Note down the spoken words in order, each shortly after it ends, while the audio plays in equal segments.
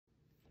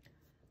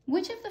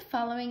Which of the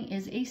following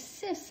is a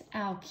cis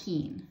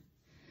alkene?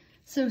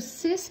 So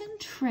cis and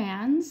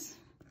trans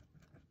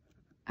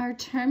are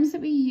terms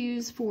that we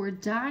use for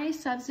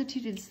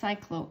di-substituted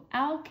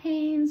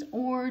cycloalkanes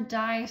or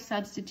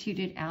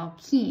di-substituted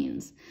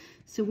alkenes.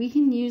 So we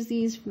can use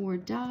these for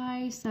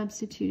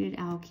di-substituted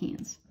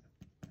alkenes.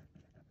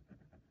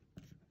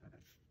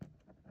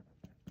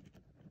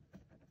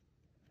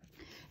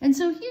 And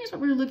so here's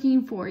what we're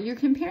looking for. You're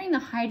comparing the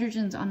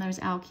hydrogens on those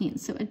alkenes.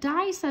 So a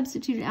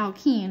di-substituted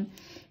alkene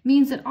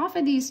means that off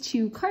of these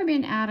two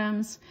carbon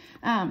atoms,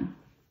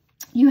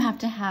 you have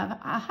to have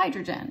a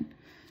hydrogen.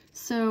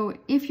 So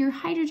if your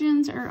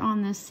hydrogens are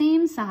on the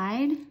same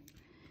side,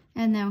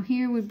 and now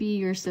here would be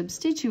your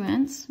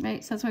substituents,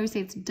 right? So that's why we say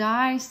it's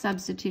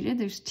di-substituted.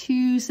 There's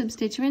two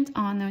substituents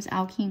on those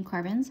alkene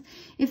carbons.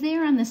 If they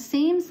are on the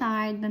same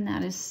side, then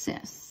that is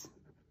cis.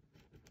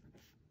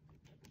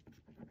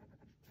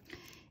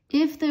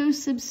 If those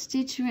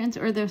substituents,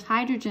 or those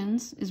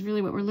hydrogens is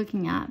really what we're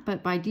looking at,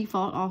 but by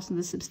default also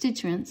the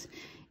substituents,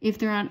 if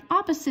they're on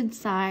opposite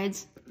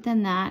sides,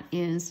 then that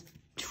is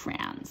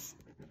trans.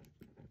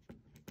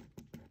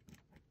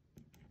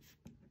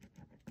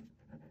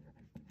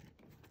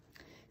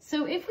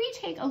 So if we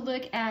take a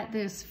look at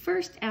this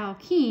first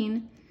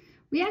alkene,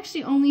 we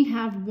actually only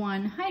have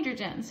one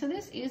hydrogen. So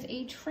this is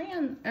a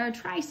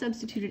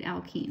tri-substituted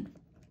alkene.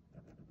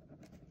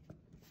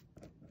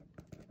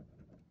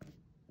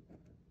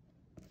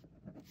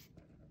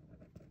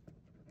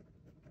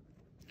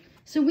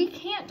 So we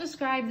can't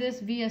describe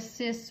this via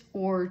cis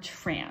or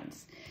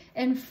trans.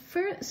 And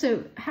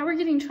so how we're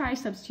getting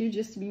tri-substitute,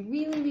 just to be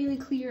really, really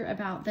clear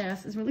about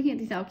this, is we're looking at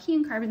these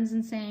alkene carbons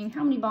and saying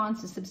how many bonds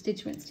to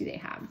substituents do they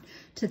have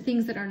to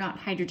things that are not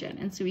hydrogen.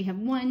 And so we have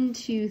 1,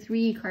 2,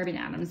 3 carbon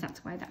atoms.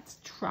 That's why that's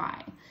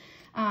tri.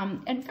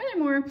 And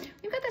furthermore,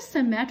 we've got this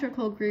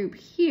symmetrical group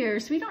here,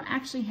 so we don't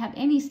actually have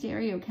any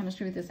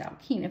stereochemistry with this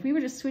alkene. If we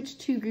were to switch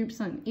two groups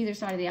on either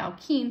side of the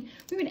alkene,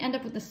 we would end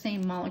up with the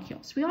same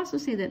molecule. So we also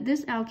say that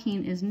this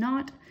alkene is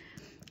not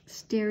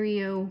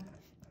stereoisomeric.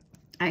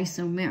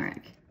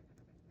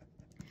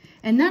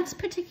 And that's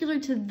particular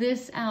to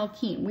this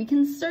alkene. We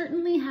can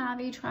certainly have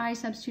a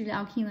tri-substituted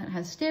alkene that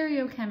has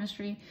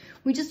stereochemistry.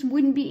 We just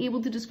wouldn't be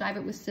able to describe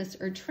it with cis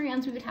or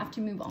trans. We would have to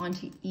move on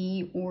to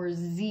E or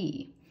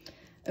Z.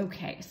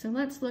 Okay, so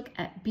let's look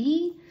at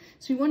B.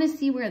 So we want to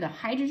see where the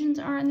hydrogens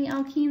are in the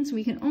alkene. So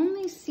we can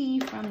only see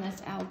from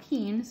this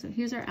alkene. So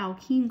here's our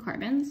alkene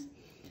carbons.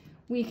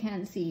 We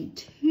can see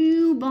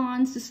 2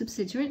 bonds to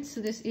substituents.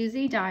 So this is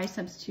a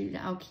di-substituted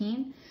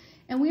alkene.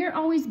 And we are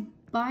always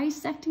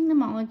bisecting the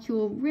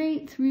molecule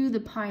right through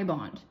the pi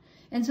bond.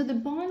 And so the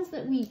bonds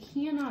that we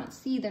cannot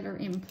see that are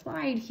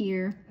implied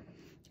here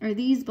are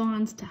these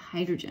bonds to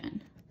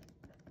hydrogen.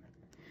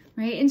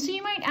 Right? And so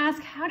you might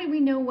ask, how do we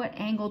know what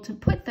angle to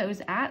put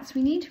those at? So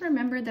we need to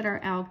remember that our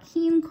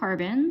alkene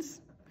carbons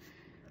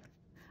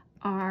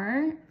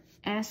are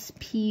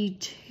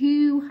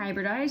sp2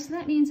 hybridized. So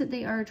that means that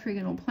they are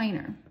trigonal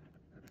planar.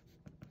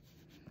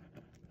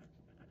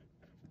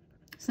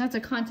 So that's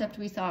a concept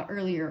we saw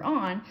earlier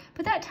on,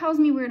 but that tells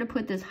me where to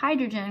put this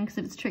hydrogen, because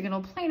if it's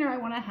trigonal planar, I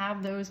want to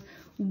have those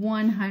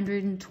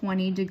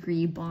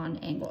 120-degree bond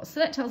angles. So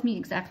that tells me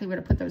exactly where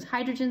to put those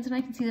hydrogens, and I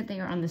can see that they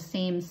are on the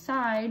same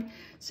side.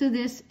 So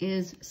this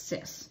is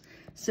cis.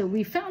 So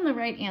we found the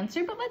right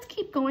answer, but let's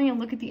keep going and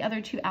look at the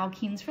other 2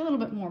 alkenes for a little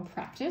bit more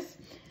practice.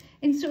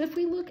 And so if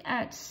we look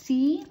at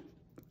C,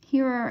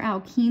 here are our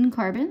alkene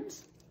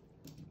carbons.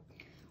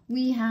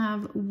 We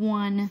have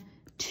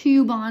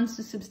 2 bonds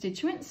to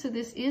substituents, so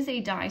this is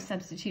a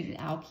di-substituted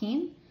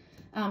alkene.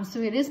 So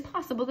it is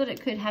possible that it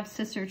could have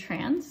cis or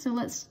trans. So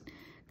let's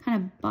kind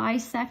of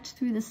bisect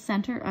through the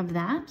center of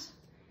that.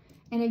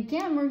 And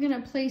again, we're going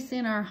to place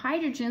in our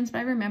hydrogens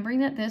by remembering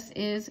that this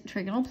is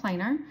trigonal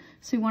planar.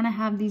 So we want to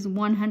have these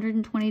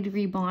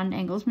 120-degree bond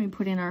angles when we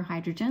put in our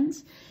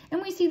hydrogens.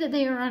 And we see that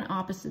they are on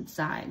opposite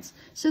sides.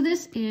 So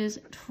this is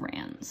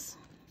trans.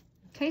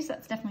 Okay, so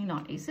that's definitely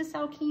not a cis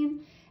alkene.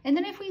 And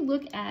then if we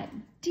look at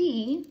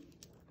D,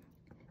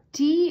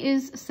 D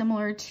is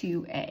similar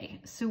to A.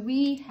 So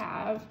we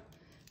have,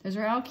 those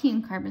are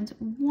alkene carbons,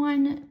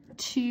 1,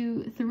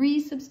 2, 3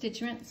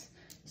 substituents.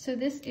 So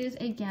this is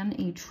again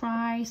a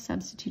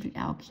tri-substituted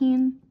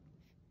alkene.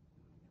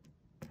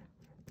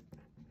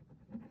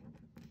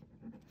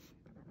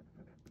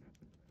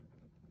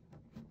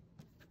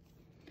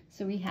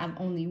 So we have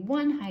only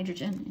 1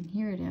 hydrogen, and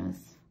here it is.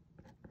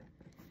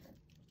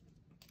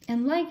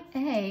 And like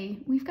A,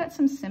 we've got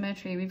some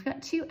symmetry. We've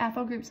got 2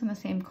 ethyl groups on the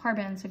same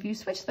carbon. So if you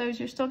switch those,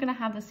 you're still going to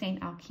have the same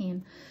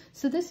alkene.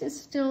 So this is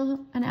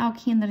still an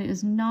alkene that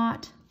is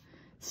not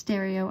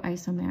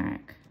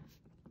stereoisomeric,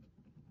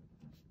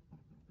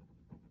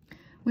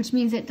 which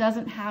means it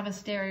doesn't have a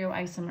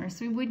stereoisomer.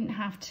 So we wouldn't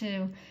have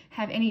to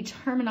have any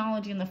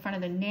terminology in the front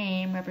of the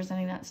name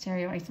representing that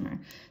stereoisomer.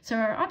 So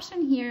our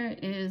option here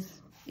is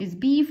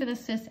B for the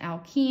cis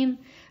alkene.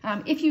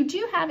 If you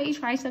do have a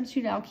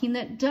tri-substituted alkene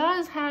that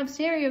does have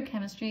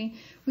stereochemistry,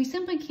 we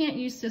simply can't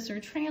use cis or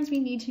trans.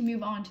 We need to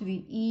move on to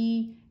the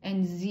E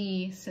and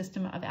Z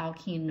system of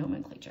alkene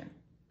nomenclature.